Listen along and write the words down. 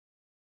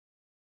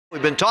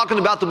We've been talking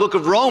about the book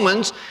of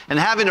Romans and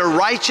having a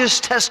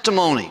righteous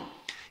testimony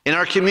in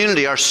our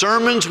community. Our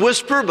sermons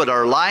whisper, but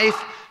our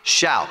life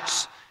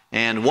shouts.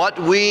 And what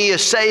we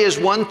say is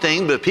one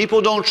thing, but if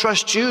people don't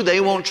trust you, they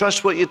won't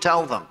trust what you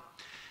tell them.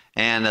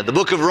 And the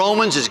book of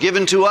Romans is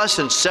given to us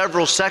in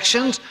several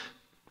sections.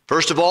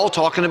 First of all,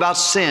 talking about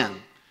sin.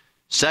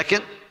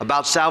 Second,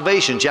 about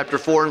salvation, chapter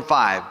 4 and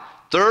 5.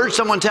 Third,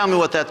 someone tell me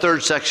what that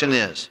third section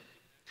is.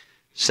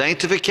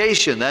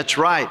 Sanctification, that's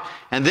right.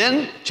 And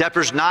then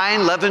chapters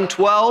 9, 11,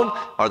 12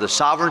 are the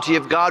sovereignty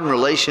of God in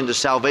relation to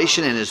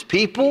salvation and His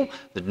people,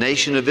 the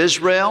nation of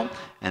Israel.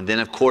 And then,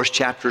 of course,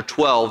 chapter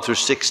 12 through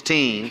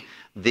 16,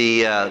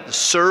 the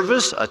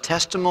service, a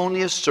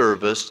testimony of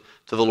service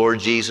to the Lord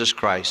Jesus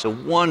Christ. A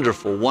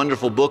wonderful,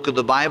 wonderful book of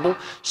the Bible.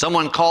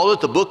 Someone called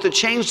it the book that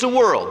changed the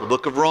world, the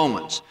book of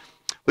Romans.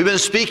 We've been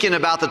speaking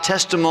about the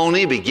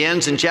testimony,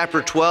 begins in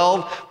chapter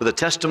 12 with a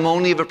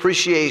testimony of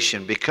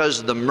appreciation because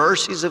of the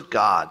mercies of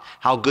God,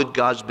 how good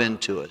God's been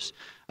to us.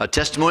 A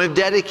testimony of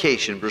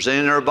dedication,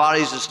 presenting our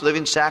bodies as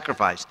living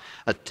sacrifice.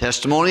 A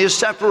testimony of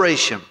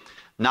separation,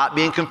 not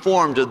being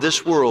conformed to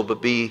this world,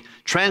 but be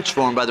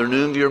transformed by the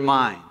renewing of your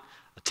mind.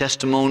 A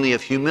testimony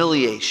of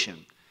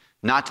humiliation,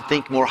 not to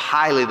think more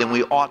highly than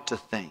we ought to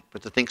think,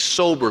 but to think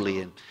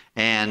soberly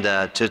and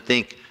to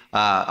think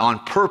on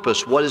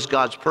purpose. What is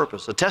God's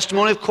purpose? A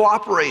testimony of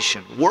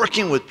cooperation,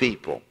 working with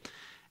people,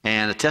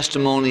 and a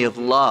testimony of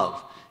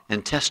love,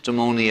 and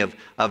testimony of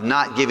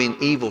not giving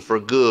evil for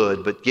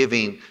good, but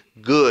giving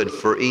good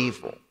for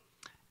evil.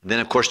 And then,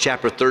 of course,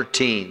 chapter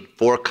 13,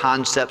 4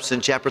 concepts in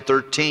chapter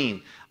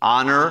 13.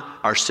 Honor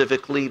our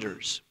civic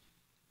leaders.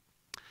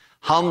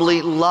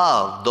 Humbly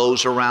love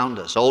those around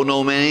us. Owe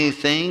no man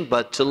anything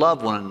but to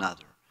love one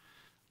another.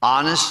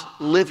 Honest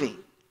living.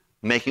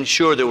 Making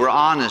sure that we're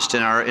honest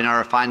in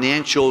our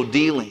financial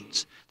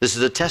dealings. This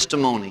is a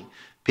testimony.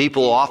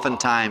 People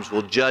oftentimes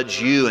will judge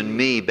you and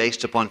me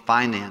based upon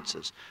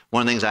finances.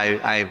 One of the things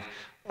I've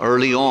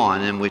early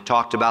on, and we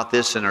talked about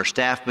this in our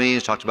staff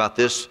meetings, talked about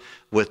this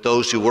with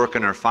those who work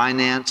in our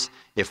finance.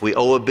 If we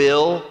owe a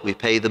bill, we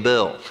pay the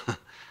bill.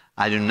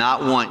 I do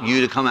not want you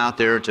to come out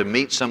there to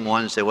meet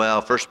someone and say, well,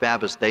 First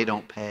Baptist, they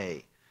don't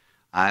pay.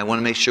 I want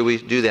to make sure we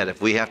do that.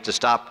 If we have to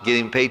stop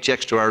giving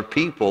paychecks to our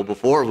people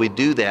before we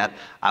do that,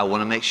 I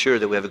want to make sure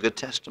that we have a good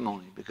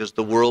testimony because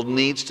the world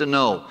needs to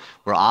know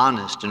we're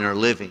honest in our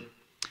living.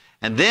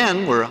 And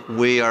then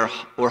we're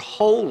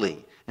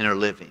holy in our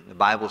living. The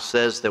Bible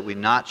says that we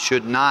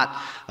should not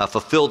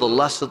fulfill the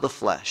lust of the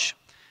flesh.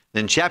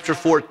 Then chapter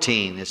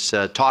 14, it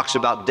talks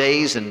about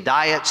days and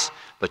diets,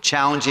 but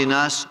challenging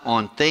us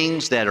on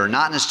things that are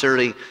not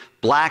necessarily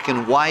black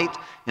and white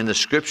in the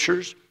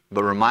Scriptures,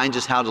 but reminds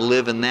us how to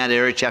live in that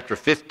area. Chapter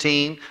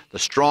 15, the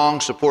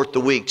strong support the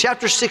weak.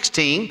 Chapter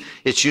 16,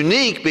 it's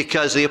unique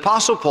because the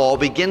Apostle Paul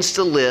begins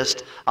to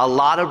list a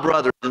lot of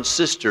brothers and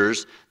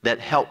sisters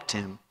that helped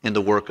him in the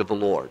work of the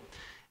Lord.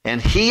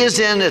 And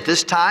at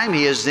this time,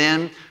 he is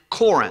in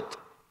Corinth.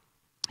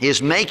 He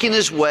is making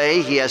his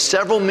way. He has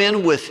several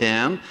men with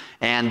him,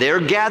 and they're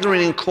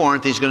gathering in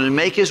Corinth. He's going to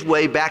make his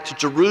way back to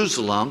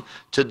Jerusalem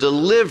to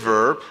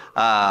deliver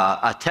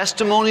a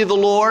testimony of the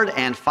Lord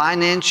and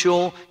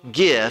financial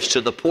gifts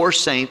to the poor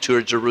saints who are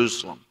in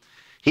Jerusalem.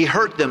 He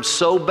hurt them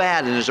so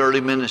bad in his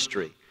early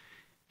ministry.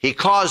 He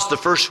caused the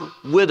first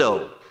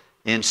widow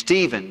in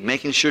Stephen,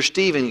 making sure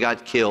Stephen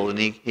got killed, and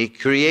he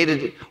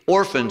created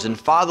orphans and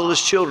fatherless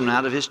children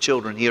out of his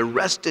children. He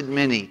arrested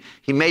many.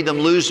 He made them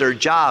lose their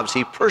jobs.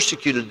 He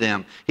persecuted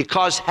them. He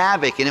caused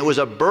havoc, and it was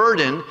a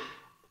burden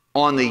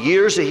on the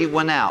years that he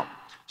went out.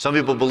 Some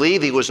people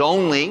believe he was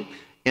only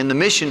in the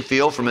mission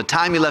field from the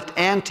time he left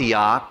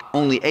Antioch,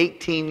 only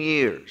 18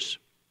 years.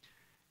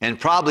 And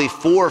probably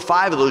 4 or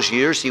 5 of those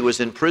years he was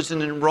in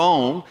prison in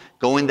Rome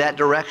going that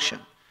direction.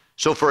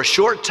 So for a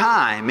short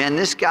time, man,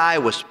 this guy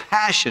was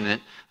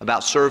passionate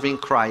about serving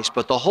Christ.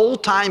 But the whole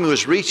time he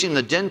was reaching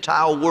the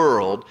Gentile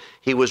world,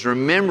 he was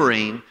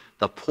remembering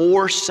the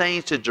poor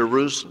saints of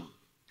Jerusalem.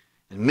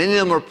 And many of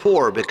them were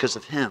poor because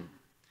of him.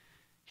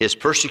 His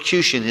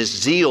persecution, his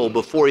zeal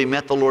before he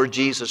met the Lord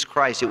Jesus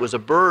Christ, it was a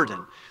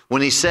burden.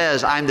 When he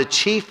says, I'm the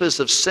chiefest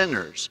of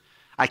sinners,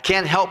 I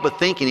can't help but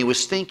thinking he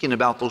was thinking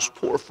about those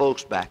poor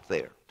folks back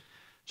there.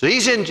 So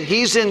he's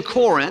in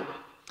Corinth.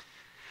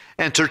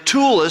 And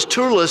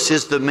Tertullus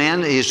is the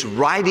man who's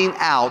writing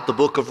out the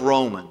book of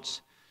Romans.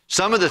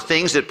 Some of the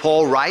things that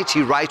Paul writes,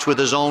 he writes with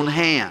his own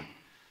hand.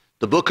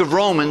 The book of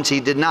Romans,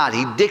 he did not.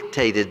 He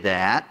dictated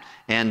that.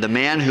 And the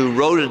man who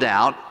wrote it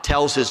out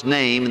tells his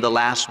name in the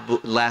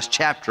last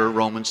chapter,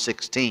 Romans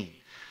 16.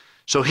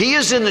 So he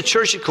is in the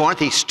church at Corinth.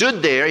 He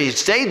stood there. He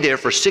stayed there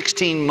for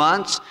 16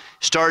 months,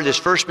 started his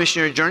first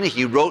missionary journey.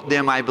 He wrote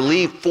them, I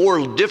believe,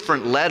 4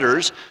 different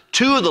letters.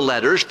 2 of the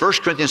letters, 1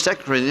 Corinthians, 2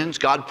 Corinthians,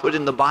 God put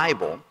in the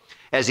Bible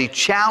as he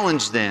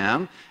challenged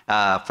them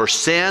for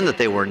sin, that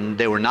they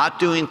were not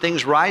doing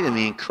things right, and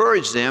he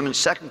encouraged them in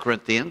 2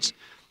 Corinthians.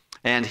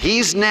 And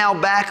he's now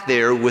back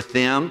there with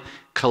them,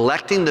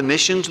 collecting the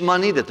missions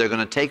money that they're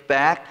going to take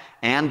back,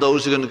 and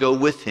those who are going to go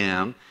with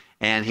him.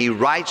 And he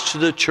writes to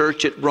the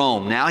church at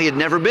Rome. Now, he had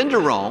never been to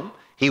Rome.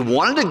 He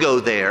wanted to go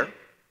there,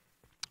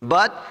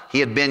 but he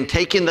had been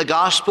taking the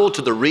gospel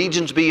to the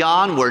regions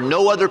beyond where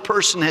no other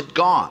person had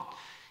gone.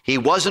 He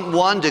wasn't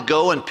one to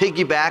go and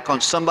piggyback on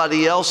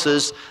somebody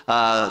else's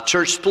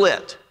church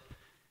split.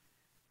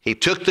 He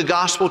took the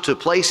gospel to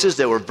places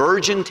that were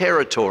virgin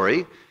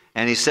territory,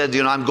 and he said,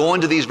 I'm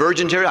going to these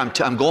virgin territories,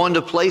 I'm going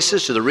to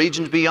places, to the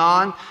regions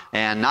beyond,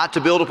 and not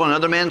to build upon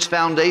another man's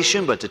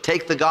foundation, but to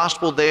take the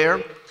gospel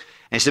there.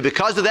 And he said,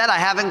 because of that, I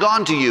haven't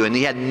gone to you. And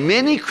he had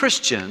many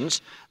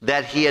Christians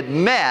that he had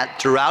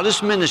met throughout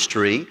his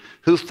ministry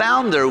who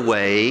found their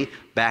way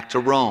back to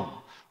Rome.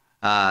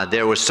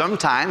 There was some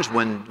times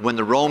when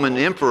the Roman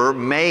emperor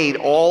made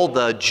all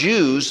the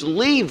Jews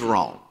leave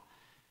Rome.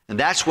 And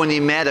that's when he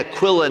met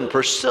Aquila and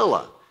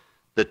Priscilla,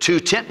 the two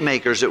tent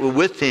makers that were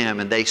with him,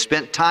 and they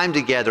spent time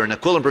together. And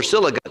Aquila and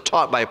Priscilla got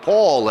taught by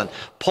Paul, and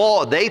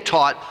they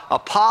taught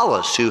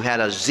Apollos, who had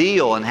a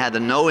zeal and had the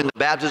knowing the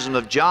baptism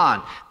of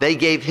John. They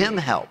gave him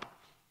help.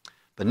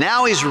 But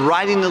now he's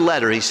writing the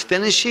letter, he's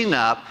finishing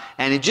up,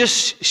 and he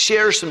just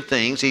shares some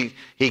things.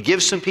 He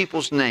gives some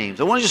people's names.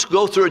 I want to just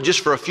go through it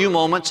just for a few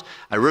moments.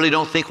 I really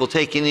don't think we'll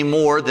take any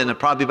more than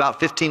probably about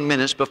 15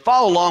 minutes, but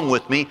follow along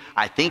with me.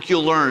 I think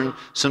you'll learn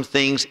some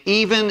things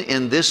even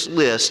in this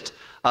list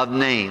of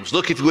names.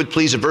 Look, if you would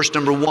please, at verse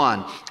number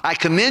 1. I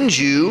commend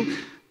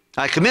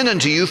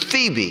unto you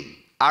Phoebe,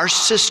 our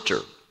sister,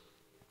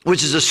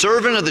 which is a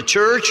servant of the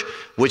church,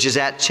 which is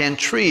at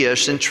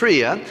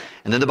Centria.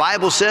 And then the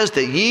Bible says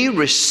that ye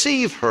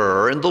receive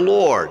her in the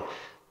Lord,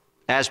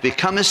 as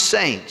becometh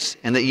saints,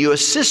 and that you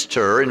assist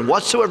her in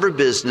whatsoever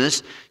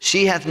business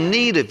she hath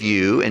need of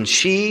you, and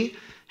she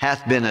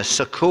hath been a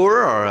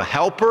succorer or a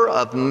helper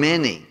of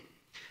many,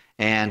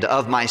 and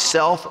of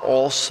myself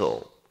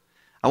also.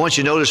 I want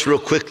you to notice real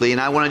quickly, and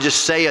I want to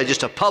just say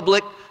just a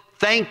public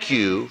thank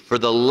you for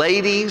the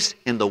ladies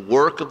in the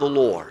work of the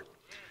Lord.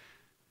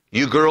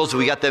 You girls,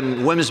 we got the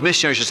Women's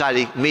Missionary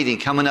Society meeting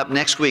coming up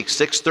next week,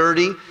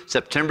 6:30,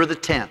 September the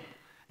 10th.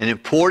 An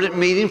important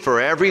meeting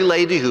for every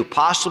lady who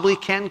possibly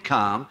can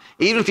come.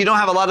 Even if you don't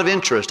have a lot of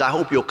interest, I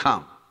hope you'll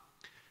come.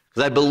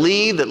 Because I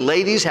believe that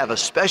ladies have a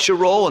special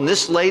role, and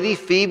this lady,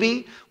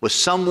 Phoebe, was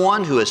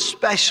someone who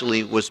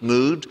especially was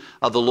moved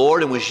of the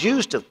Lord and was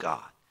used of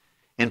God.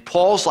 In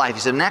Paul's life,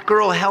 he said, and that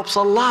girl helps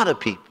a lot of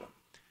people.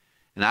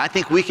 And I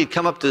think we could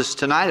come up to this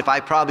tonight. If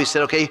I probably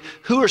said, okay,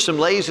 who are some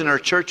ladies in our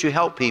church who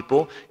help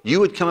people? You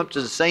would come up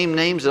to the same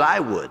names that I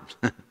would.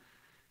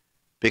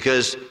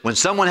 Because when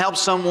someone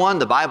helps someone,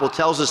 the Bible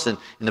tells us in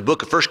the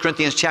book of 1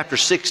 Corinthians chapter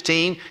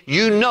 16,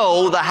 you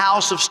know the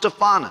house of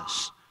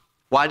Stephanas.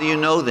 Why do you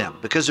know them?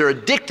 Because they're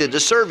addicted to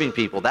serving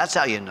people. That's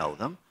how you know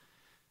them.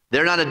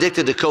 They're not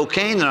addicted to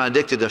cocaine. They're not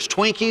addicted to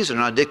Twinkies. They're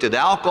not addicted to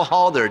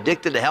alcohol. They're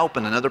addicted to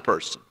helping another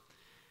person.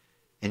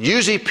 And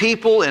usually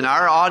people in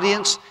our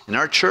audience, in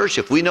our church,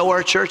 if we know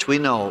our church, we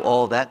know,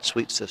 oh, that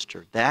sweet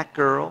sister, that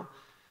girl,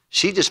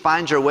 she just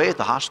finds her way at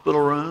the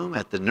hospital room,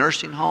 at the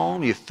nursing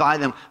home. You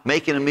find them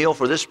making a meal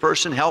for this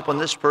person, helping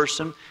this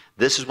person.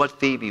 This is what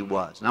Phoebe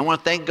was. And I want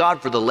to thank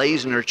God for the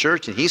ladies in her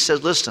church. And he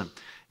says, listen,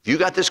 if you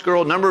got this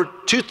girl, number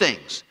 2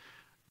 things,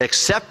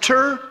 accept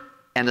her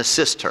and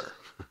assist her.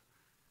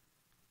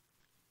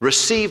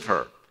 Receive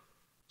her.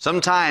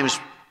 Sometimes,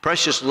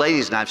 precious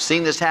ladies, and I've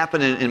seen this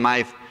happen in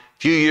my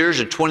few years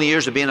and 20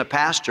 years of being a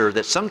pastor,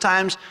 that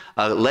sometimes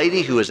a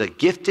lady who is a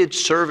gifted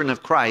servant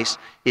of Christ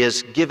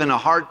is given a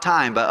hard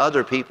time by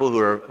other people who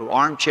are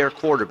armchair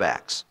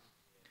quarterbacks,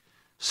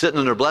 sitting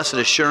in their blessed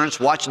assurance,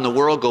 watching the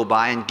world go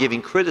by and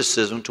giving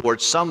criticism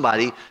towards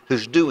somebody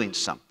who's doing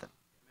something.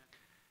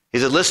 He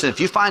said, listen, if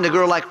you find a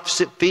girl like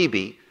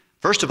Phoebe,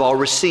 first of all,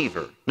 receive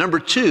her. Number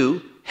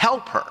 2,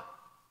 help her.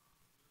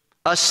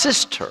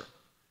 Assist her.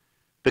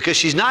 Because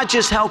she's not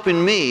just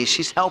helping me,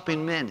 she's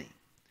helping many.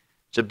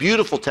 It's a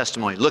beautiful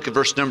testimony. Look at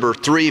verse number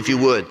 3, if you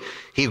would.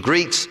 He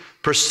greets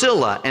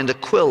Priscilla and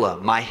Aquila,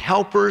 my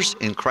helpers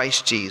in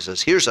Christ Jesus.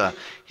 Here's a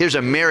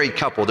married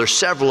couple. There's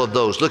several of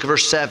those. Look at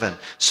verse 7.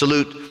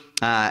 Salute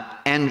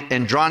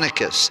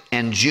Andronicus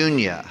and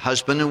Junia,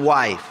 husband and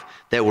wife,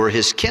 that were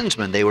his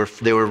kinsmen. They were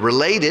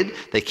related.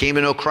 They came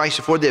to know Christ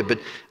before they did. But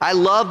I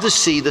love to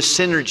see the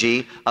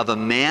synergy of a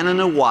man and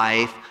a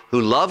wife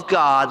who love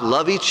God,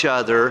 love each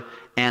other,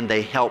 and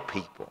they help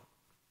people.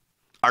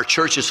 Our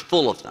church is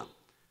full of them.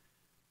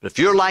 But if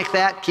you're like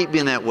that, keep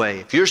being that way.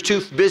 If you're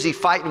too busy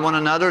fighting one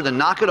another, then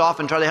knock it off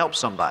and try to help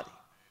somebody.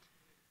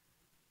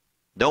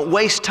 Don't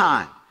waste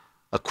time.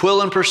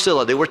 Aquila and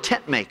Priscilla, they were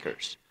tent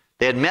makers.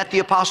 They had met the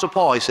Apostle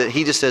Paul.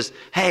 He just says,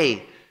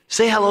 hey,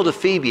 say hello to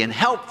Phoebe and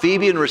help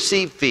Phoebe and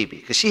receive Phoebe,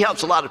 because she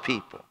helps a lot of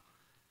people.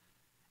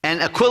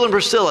 And Aquila and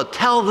Priscilla,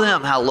 tell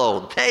them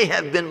hello. They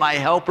have been my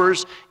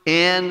helpers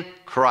in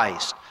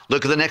Christ.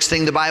 Look at the next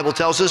thing the Bible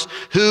tells us,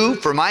 who,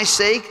 for my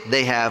sake,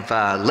 they have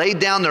laid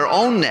down their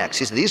own necks.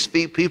 He said, these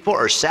people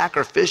are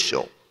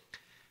sacrificial,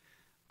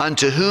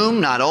 unto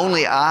whom not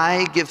only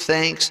I give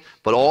thanks,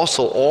 but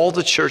also all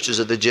the churches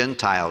of the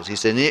Gentiles. He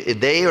said,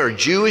 they are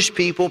Jewish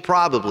people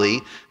probably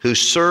who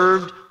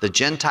served the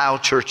Gentile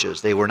churches.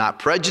 They were not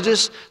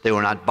prejudiced. They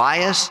were not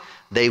biased.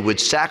 they would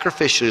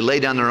sacrificially lay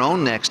down their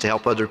own necks to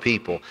help other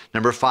people.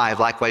 Number 5,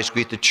 likewise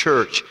greet the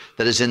church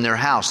that is in their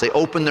house. They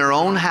open their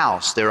own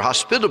house. They're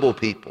hospitable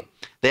people.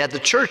 They had the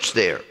church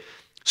there.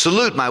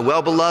 Salute my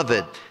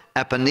well-beloved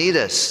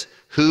Epaphras,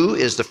 who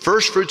is the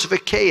first fruits of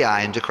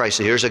Achaia into Christ.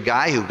 So here's a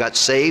guy who got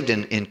saved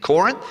in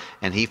Corinth,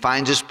 and he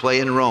finds his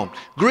place in Rome.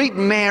 Greet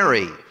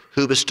Mary,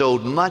 who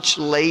bestowed much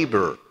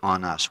labor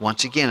on us.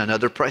 Once again,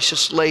 another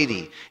precious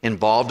lady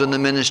involved in the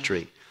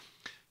ministry.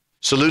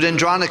 Salute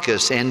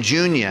Andronicus and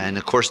Junia. And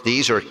of course,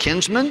 these are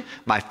kinsmen,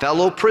 my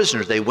fellow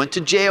prisoners. They went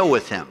to jail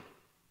with him.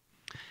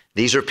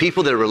 These are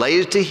people that are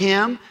related to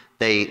him.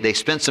 They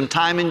spent some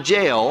time in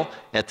jail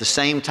at the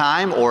same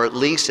time, or at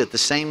least at the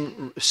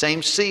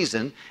same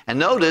season. And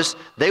notice,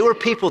 they were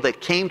people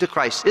that came to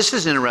Christ. This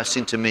is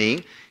interesting to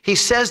me. He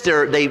says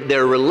they're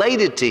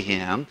related to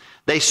him.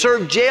 They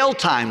served jail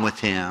time with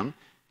him,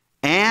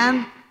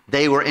 and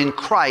they were in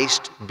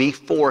Christ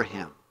before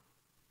him.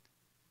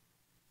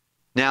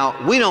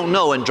 Now, we don't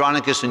know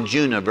Andronicus and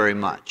Junia very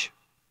much.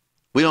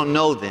 We don't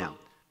know them.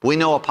 We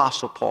know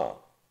Apostle Paul.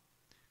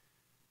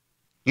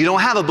 You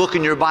don't have a book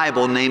in your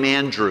Bible named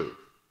Andrew.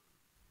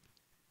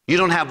 You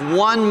don't have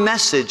one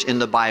message in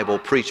the Bible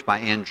preached by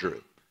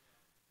Andrew.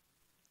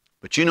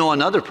 But you know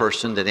another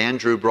person that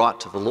Andrew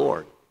brought to the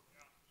Lord.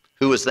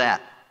 Who was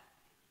that?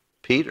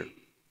 Peter.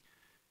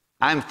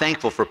 I'm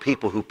thankful for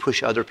people who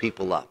push other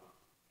people up.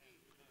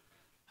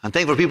 I'm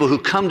thankful for people who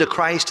come to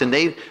Christ and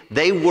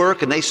they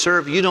work and they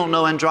serve. You don't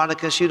know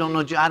Andronicus. You don't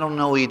know. I don't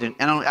know either.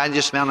 I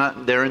just found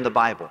out they're in the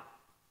Bible.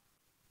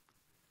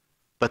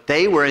 But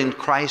they were in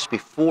Christ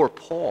before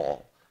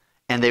Paul,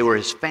 and they were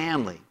his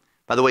family.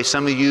 By the way,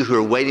 some of you who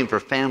are waiting for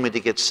family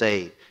to get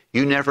saved,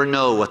 you never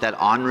know what that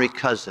ornery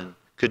cousin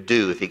could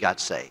do if he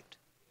got saved.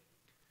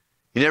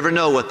 You never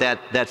know what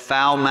that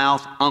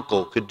foul-mouthed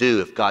uncle could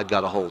do if God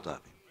got a hold of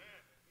him.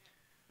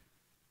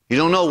 You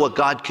don't know what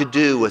God could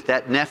do with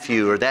that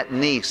nephew or that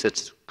niece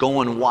that's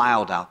going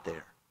wild out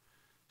there.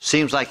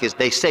 Seems like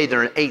they say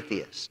they're an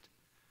atheist.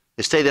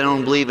 They say they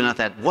don't believe in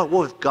that. What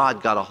if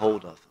God got a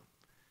hold of them?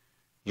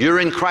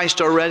 You're in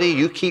Christ already.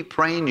 You keep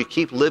praying. You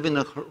keep living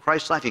the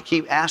Christ life. You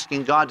keep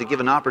asking God to give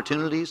them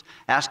opportunities.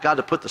 Ask God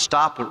to put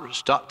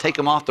take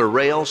them off their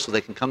rails so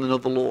they can come to know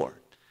the Lord.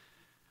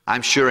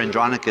 I'm sure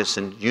Andronicus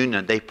and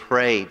Junia, they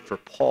prayed for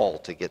Paul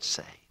to get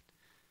saved,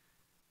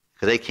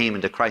 because they came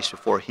into Christ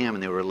before him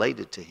and they were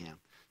related to him.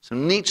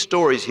 Some neat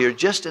stories here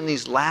just in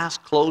these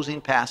last closing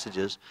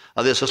passages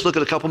of this. Let's look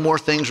at a couple more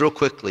things real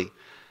quickly.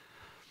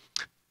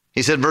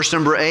 He said, verse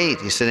number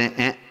 8, he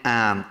said,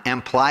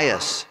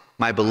 Amplias,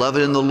 my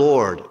beloved in the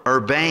Lord,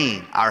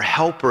 Urbane, our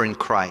helper in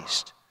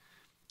Christ.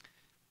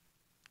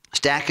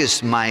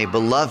 Stachys, my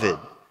beloved.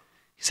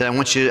 He said, I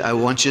want you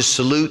to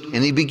salute.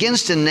 And he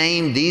begins to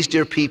name these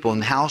dear people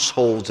and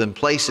households and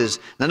places.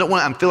 And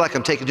I feel like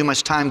I'm taking too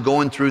much time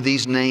going through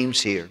these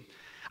names here.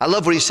 I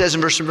love what he says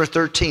in verse number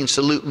 13.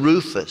 Salute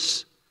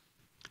Rufus,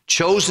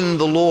 chosen in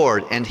the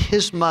Lord, and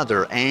his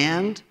mother,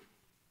 and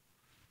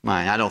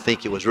mine. I don't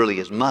think it was really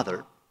his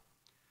mother.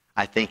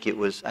 I think it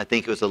was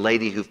a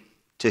lady who,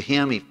 to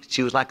him,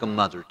 she was like a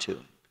mother to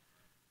him.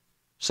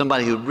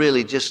 Somebody who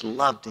really just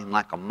loved him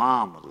like a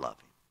mom would love him.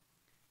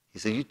 He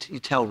said, you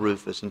tell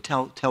Rufus and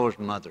tell his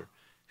mother,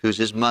 who's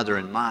his mother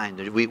and mine.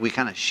 I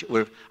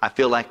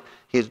feel like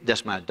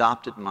that's my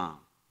adopted mom.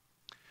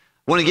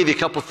 I want to give you a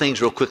couple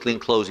things real quickly in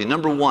closing.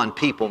 Number 1,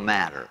 people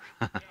matter.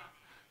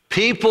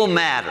 People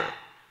matter.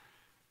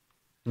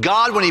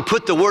 God, when he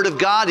put the Word of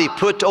God, he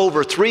put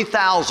over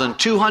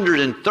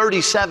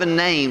 3,237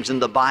 names in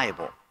the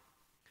Bible.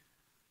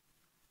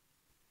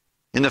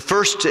 In the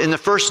first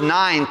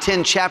 9,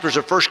 10 chapters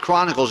of 1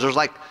 Chronicles, there's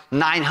like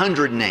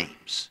 900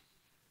 names.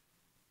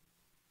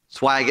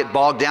 That's why I get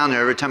bogged down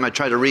there every time I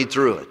try to read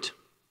through it.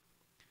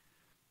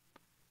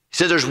 He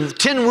said there's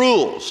 10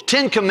 rules,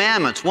 10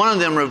 commandments. One of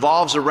them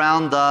revolves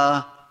around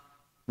the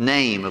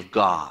name of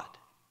God.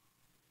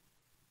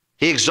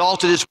 He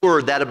exalted his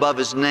word, that above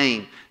his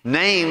name.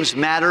 Names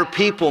matter,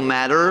 people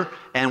matter,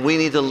 and we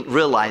need to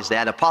realize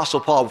that. Apostle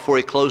Paul, before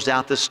he closed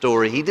out this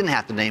story, he didn't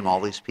have to name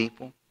all these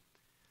people.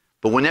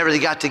 But whenever they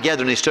got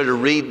together and they started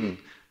reading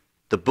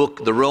the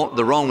book, the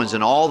Romans,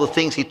 and all the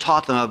things he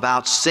taught them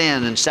about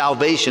sin and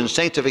salvation,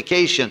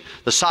 sanctification,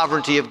 the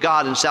sovereignty of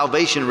God and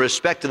salvation,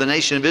 respect to the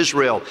nation of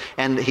Israel.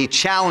 And he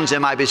challenged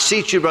them, I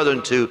beseech you,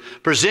 brethren, to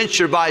present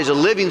your bodies a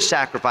living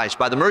sacrifice.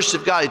 By the mercy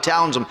of God, he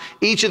challenged them.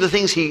 Each of the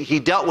things he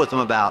dealt with them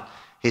about.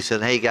 He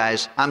said, hey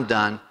guys, I'm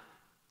done.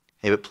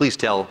 Hey, but please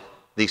tell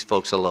these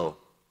folks hello.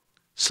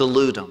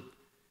 Salute them.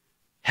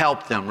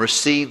 Help them,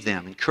 receive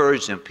them,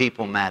 encourage them.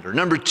 People matter.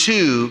 Number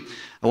 2,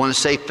 I want to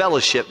say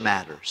fellowship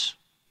matters.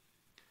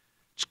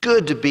 It's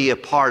good to be a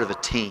part of a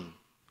team.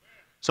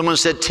 Someone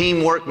said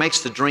teamwork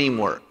makes the dream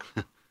work.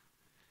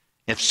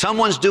 If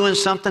someone's doing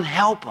something,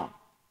 help them.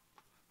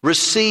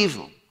 Receive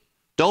them.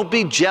 Don't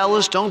be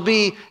jealous. Don't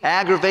be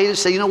aggravated.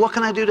 Say, what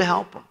can I do to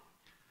help them?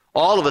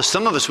 All of us,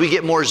 some of us, we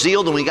get more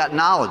zeal than we got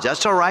knowledge.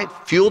 That's all right.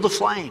 Fuel the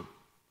flame.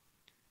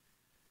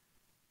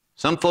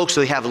 Some folks,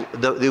 they have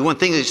the one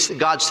thing that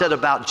God said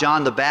about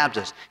John the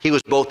Baptist, he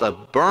was both a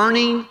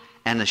burning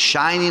and a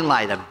shining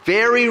light, a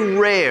very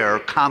rare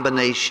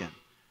combination.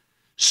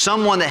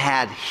 Someone that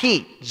had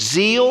heat,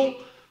 zeal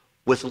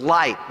with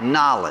light,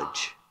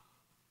 knowledge.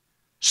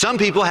 Some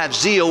people have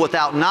zeal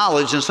without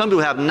knowledge, and some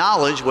people have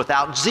knowledge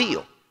without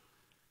zeal.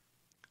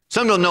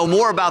 Some people know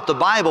more about the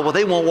Bible, but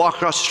they won't walk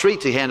across the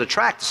street to hand a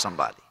tract to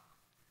somebody.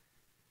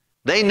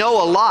 They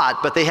know a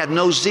lot, but they have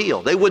no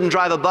zeal. They wouldn't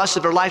drive a bus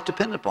if their life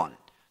depended upon it.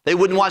 They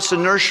wouldn't watch the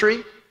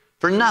nursery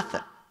for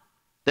nothing.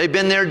 They've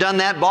been there, done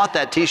that, bought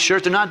that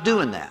t-shirt. They're not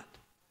doing that.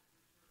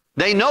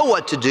 They know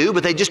what to do,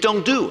 but they just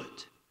don't do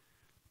it.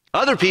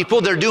 Other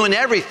people, they're doing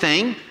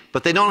everything,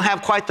 but they don't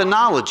have quite the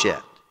knowledge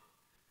yet.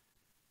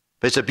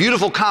 But it's a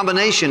beautiful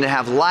combination to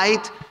have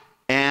light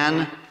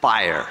and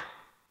fire.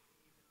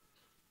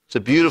 It's a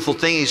beautiful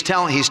thing. He's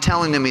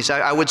telling them,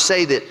 I would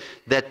say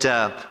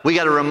that we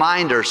got to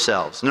remind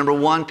ourselves. Number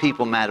one,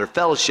 people matter.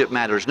 Fellowship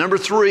matters. Number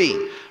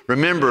three,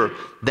 remember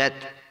that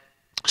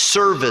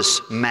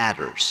service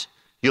matters.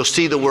 You'll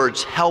see the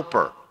words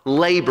helper,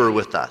 labor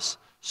with us,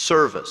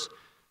 service.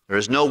 There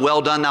is no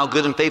well done, thou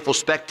good and faithful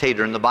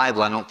spectator in the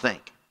Bible, I don't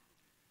think.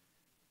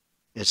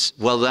 It's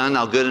well done,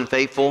 thou good and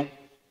faithful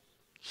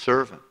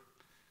servant.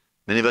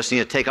 Many of us need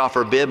to take off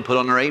our bib and put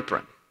on our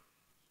apron.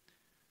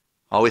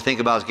 All we think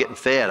about is getting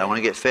fed. I want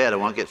to get fed. I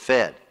want to get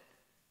fed.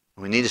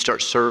 We need to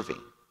start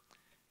serving.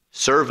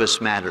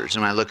 Service matters.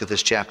 And when I look at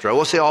this chapter, I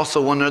will say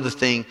also one other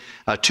thing,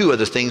 two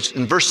other things.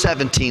 In verse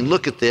 17,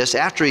 look at this.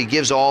 After he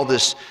gives all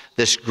the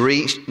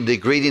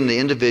greeting to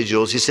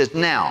individuals, he says,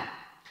 now,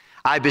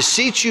 I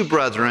beseech you,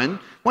 brethren.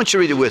 I want you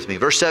to read it with me.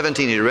 Verse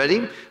 17, are you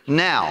ready?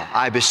 Now,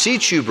 I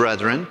beseech you,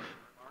 brethren,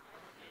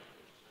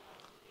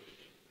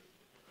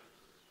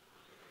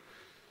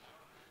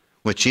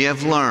 which ye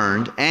have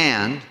learned,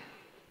 and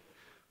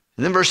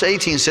then verse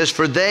 18 says,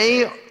 for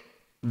they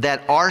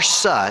that are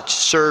such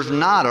serve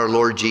not our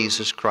Lord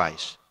Jesus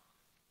Christ,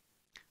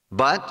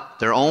 but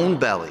their own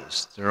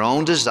bellies, their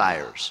own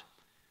desires.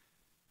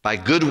 By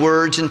good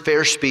words and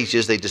fair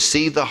speeches, they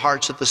deceive the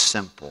hearts of the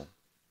simple.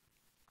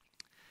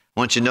 I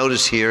want you to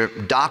notice here,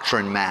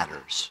 doctrine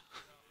matters.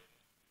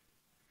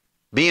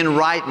 Being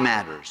right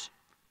matters.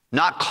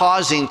 Not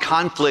causing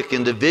conflict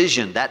and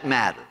division, that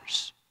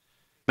matters.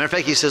 Matter of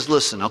fact, he says,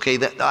 listen, okay,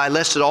 I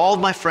listed all of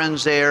my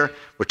friends there.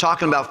 We're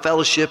talking about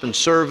fellowship and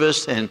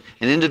service and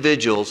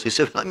individuals. He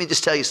said, let me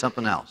just tell you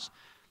something else.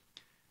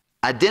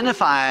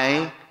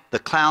 Identify the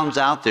clowns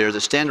out there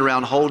that stand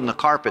around holding the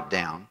carpet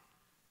down.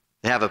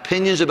 They have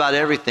opinions about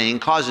everything,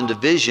 causing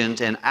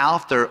divisions, and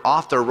off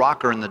their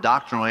rocker in the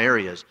doctrinal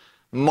areas.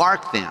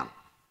 Mark them.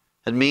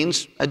 It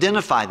means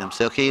identify them.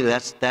 Say, okay,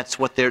 that's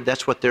what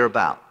they're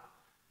about.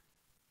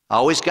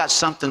 Always got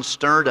something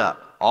stirred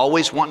up.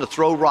 Always wanting to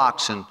throw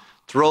rocks and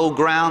throw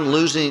ground,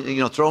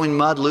 throwing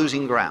mud,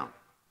 losing ground.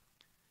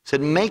 He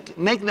said,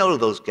 make note of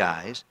those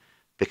guys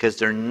because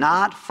they're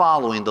not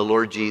following the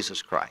Lord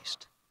Jesus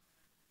Christ.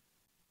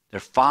 They're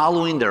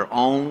following their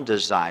own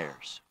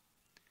desires.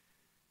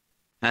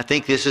 And I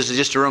think this is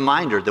just a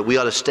reminder that we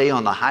ought to stay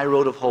on the high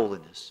road of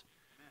holiness.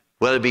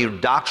 We ought to be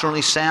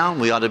doctrinally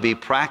sound. We ought to be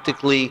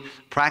practically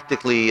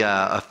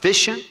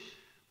efficient.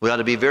 We ought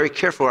to be very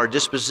careful our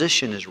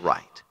disposition is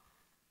right.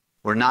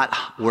 We're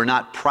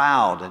not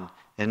proud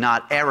and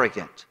not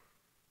arrogant,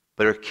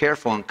 but are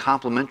careful and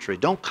complimentary.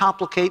 Don't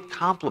complicate,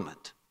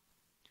 compliment.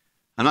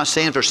 I'm not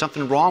saying if there's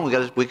something wrong,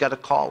 we got to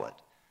call it.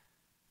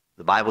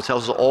 The Bible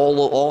tells us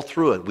all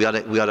through it. We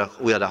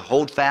ought to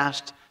hold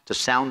fast to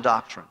sound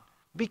doctrine.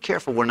 Be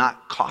careful we're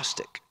not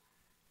caustic.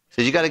 He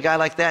said, you got a guy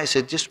like that? He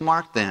said, just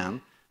mark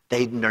them.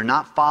 They're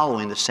not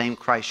following the same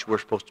Christ we're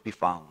supposed to be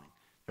following.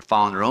 They're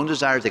following their own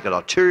desires. They've got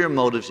ulterior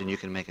motives, and you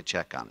can make a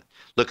check on it.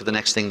 Look at the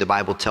next thing the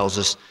Bible tells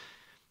us.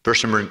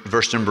 Verse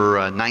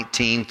number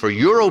 19, for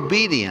your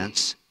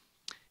obedience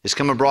is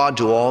come abroad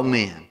to all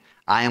men.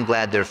 I am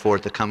glad, therefore,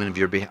 at the coming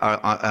of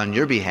on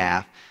your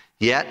behalf.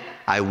 Yet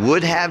I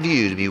would have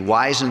you to be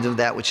wise unto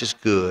that which is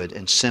good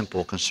and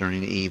simple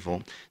concerning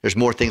evil. There's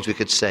more things we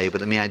could say,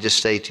 but I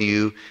just say to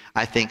you,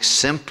 I think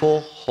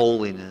simple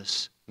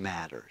holiness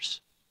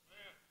matters.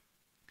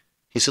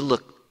 He said,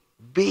 look,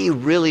 be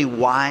really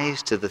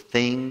wise to the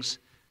things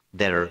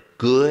that are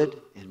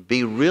good and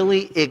be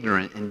really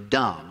ignorant and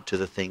dumb to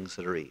the things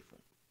that are evil.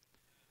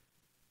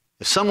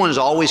 If someone is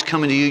always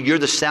coming to you, you're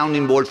the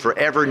sounding board for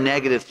every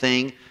negative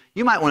thing,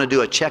 you might want to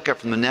do a checkup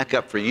from the neck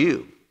up for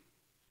you.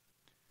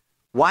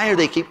 Why are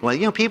they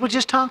people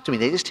just talk to me.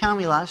 They just tell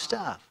me a lot of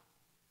stuff.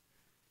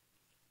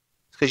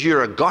 It's because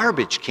you're a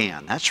garbage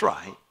can. That's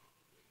right.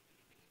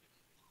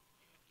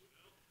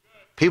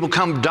 People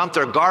come dump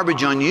their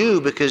garbage on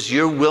you because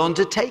you're willing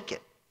to take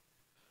it.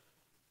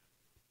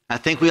 I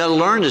think we ought to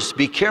learn to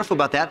be careful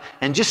about that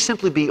and just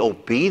simply be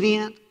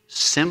obedient,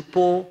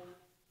 simple,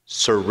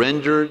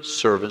 surrendered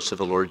servants of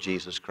the Lord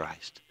Jesus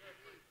Christ.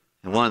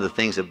 And one of the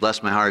things that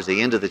blessed my heart is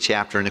the end of the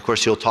chapter, and of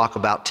course he'll talk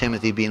about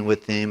Timothy being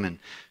with him and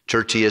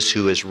Tertius,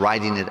 who is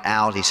writing it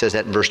out. He says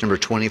that in verse number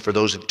 20, for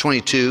those of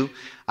 22,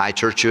 I,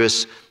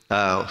 Tertius,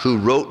 who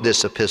wrote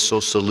this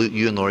epistle, salute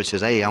you in the Lord. He says,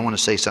 hey, I want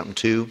to say something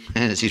too,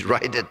 and as he's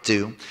writing it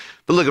too.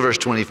 But look at verse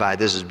 25.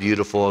 This is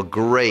beautiful, a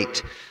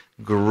great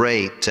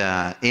great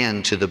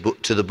end to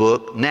the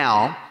book.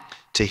 Now,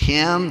 to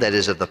him that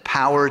is of the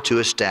power to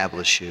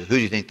establish you. Who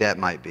do you think that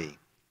might be?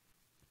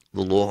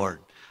 The Lord.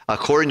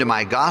 According to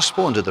my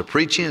gospel and to the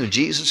preaching of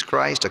Jesus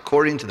Christ,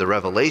 according to the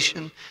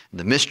revelation and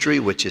the mystery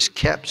which is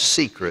kept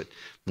secret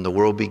from the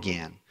world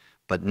began,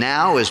 but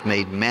now is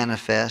made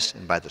manifest,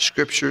 and by the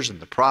scriptures and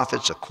the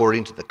prophets,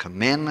 according to the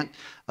commandment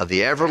of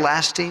the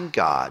everlasting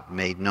God,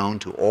 made known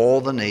to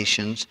all the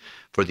nations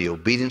for the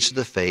obedience of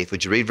the faith.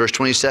 Would you read verse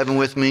 27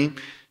 with me?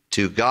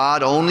 To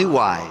God only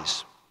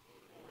wise.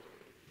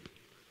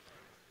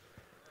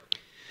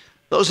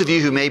 Those of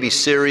you who may be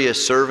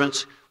serious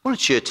servants, why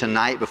don't you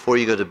tonight, before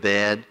you go to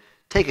bed,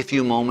 take a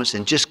few moments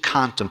and just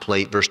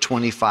contemplate verse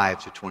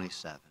 25 to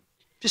 27.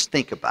 Just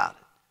think about it.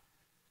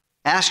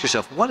 Ask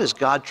yourself, what is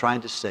God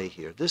trying to say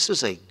here? This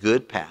is a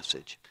good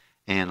passage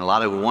and a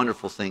lot of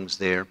wonderful things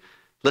there.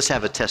 Let's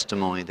have a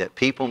testimony that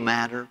people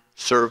matter,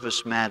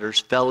 service matters,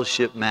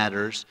 fellowship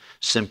matters,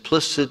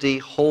 simplicity,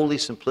 holy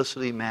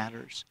simplicity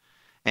matters,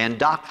 and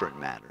doctrine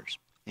matters,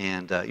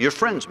 and your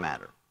friends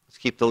matter. Let's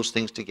keep those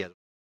things together.